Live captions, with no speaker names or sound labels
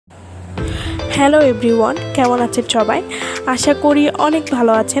Hello everyone, কেমন আছেন সবাই? আশা করি অনেক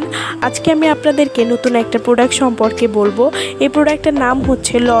ভালো আছেন। আজকে আমি আপনাদেরকে নতুন একটা প্রোডাক্ট সম্পর্কে বলবো। এই প্রোডাক্টের নাম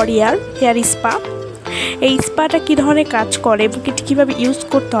হচ্ছে লরিয়াল হেয়ার স্পা। এই স্পাটা কী ধরনের কাজ করে এবং এটি কীভাবে ইউজ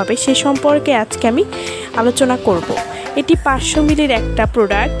করতে হবে সে সম্পর্কে আজকে আমি আলোচনা করব। এটি 500 মিলির একটা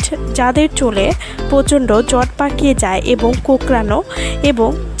প্রোডাক্ট, যাদের চুলে প্রচণ্ড জট পাকিয়ে যায় এবং কোঁকড়ানো এবং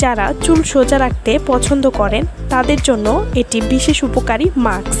যারা চুল সোজা রাখতে পছন্দ করেন তাদের জন্য এটি বিশেষ উপকারী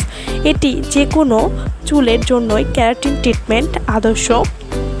মাস্ক। এটি যে কোনো চুলের জন্যই ক্যারাটিন ট্রিটমেন্ট আদর্শ।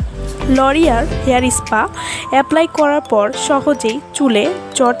 লরিয়াল হেয়ার স্পা অ্যাপ্লাই করার পর সহজেই চুলে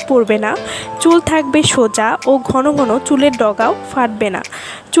জট পড়বে না, চুল থাকবে সোজা ও ঘন ঘন চুলের ডগাও ফাটবে না,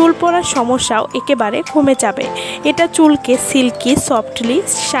 চুল পড়ার সমস্যাও একেবারে কমে যাবে। এটা চুলকে সিল্কি সফটলি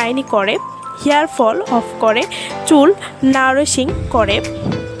শাইনি করে, হেয়ার ফল অফ করে, চুল নারিশিং করে,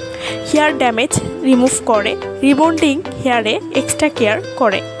 হেয়ার ড্যামেজ রিমুভ করে, রিবন্ডিং হেয়ারে এক্সট্রা কেয়ার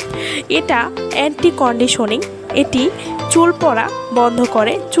করে। এটা অ্যান্টি কন্ডিশনিং, এটি চুল পড়া বন্ধ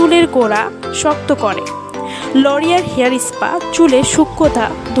করে, চুলের গোড়া শক্ত করে। লরিয়াল হেয়ার স্পা চুলের সূক্ষ্মতা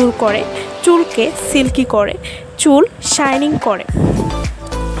দূর করে, চুলকে সিল্কি করে, চুল শাইনিং করে।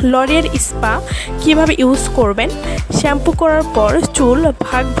 লরিয়াল স্পা কীভাবে ইউজ করবেন? শ্যাম্পু করার পর চুল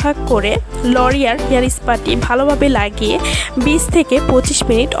ভাগ ভাগ করে লরিয়াল হেয়ার স্পাটি ভালোভাবে লাগিয়ে 20 থেকে 25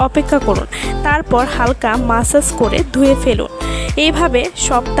 মিনিট অপেক্ষা করুন। তারপর হালকা মাসাজ করে ধুয়ে ফেলুন। এইভাবে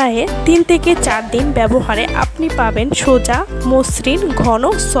সপ্তাহে 3 থেকে 4 দিন ব্যবহারে আপনি পাবেন সোজা, মসৃণ, ঘন,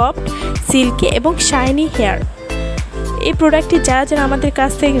 সফট, সিল্কি এবং শাইনি হেয়ার। এই প্রোডাক্টটি যারা আমাদের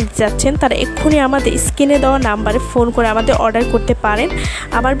কাছ থেকে নিতে যাচ্ছেন তারা এক্ষুনি আমাদের স্ক্রিনে দেওয়া নাম্বারে ফোন করে আমাদের অর্ডার করতে পারেন।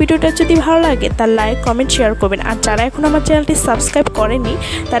 আমার ভিডিওটা যদি ভালো লাগে তার লাইক, কমেন্ট, শেয়ার করবেন। আর যারা এখন আমার চ্যানেলটি সাবস্ক্রাইব করেনি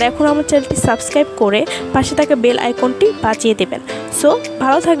তারা এখন আমার চ্যানেলটি সাবস্ক্রাইব করে পাশে থাকা বেল আইকনটি বাজিয়ে দেবেন। সো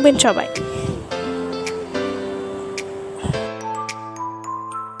ভালো থাকবেন সবাই।